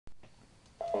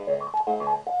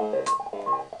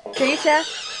daizah.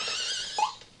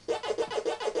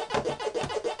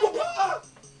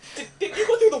 Did you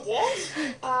go through the walls?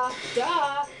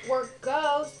 Duh. We're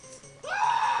ghosts.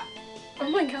 Oh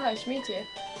my gosh, me too.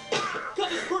 Got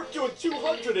this perk doing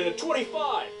 200 and a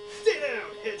 25. Stay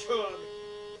down, hedgehog.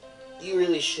 You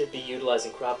really should be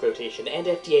utilizing crop rotation and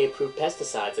FDA-approved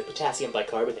pesticides like potassium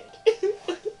bicarbonate.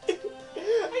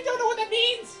 I don't know what that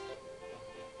means.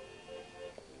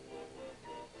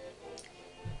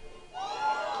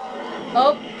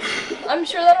 Oh, I'm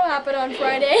sure that'll happen on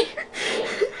Friday.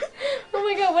 Oh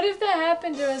my god, what if that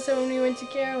happened to us when we went to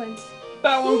Carowinds?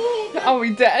 That one. Oh,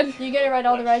 we dead. You gonna ride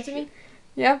all the rides with me?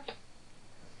 Yeah.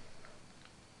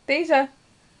 daizah.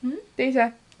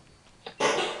 daizah.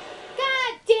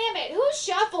 God damn it! Who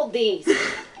shuffled these?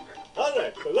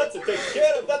 Alright, so let's take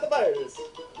care of that virus.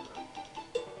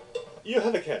 You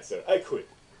have a cancer. I quit.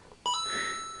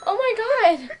 Oh my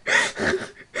god!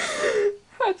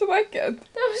 How'd you like it?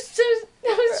 That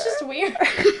was just weird.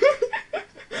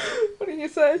 What do you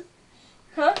say?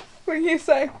 Huh? What do you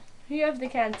say? You have the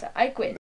cancer. I quit.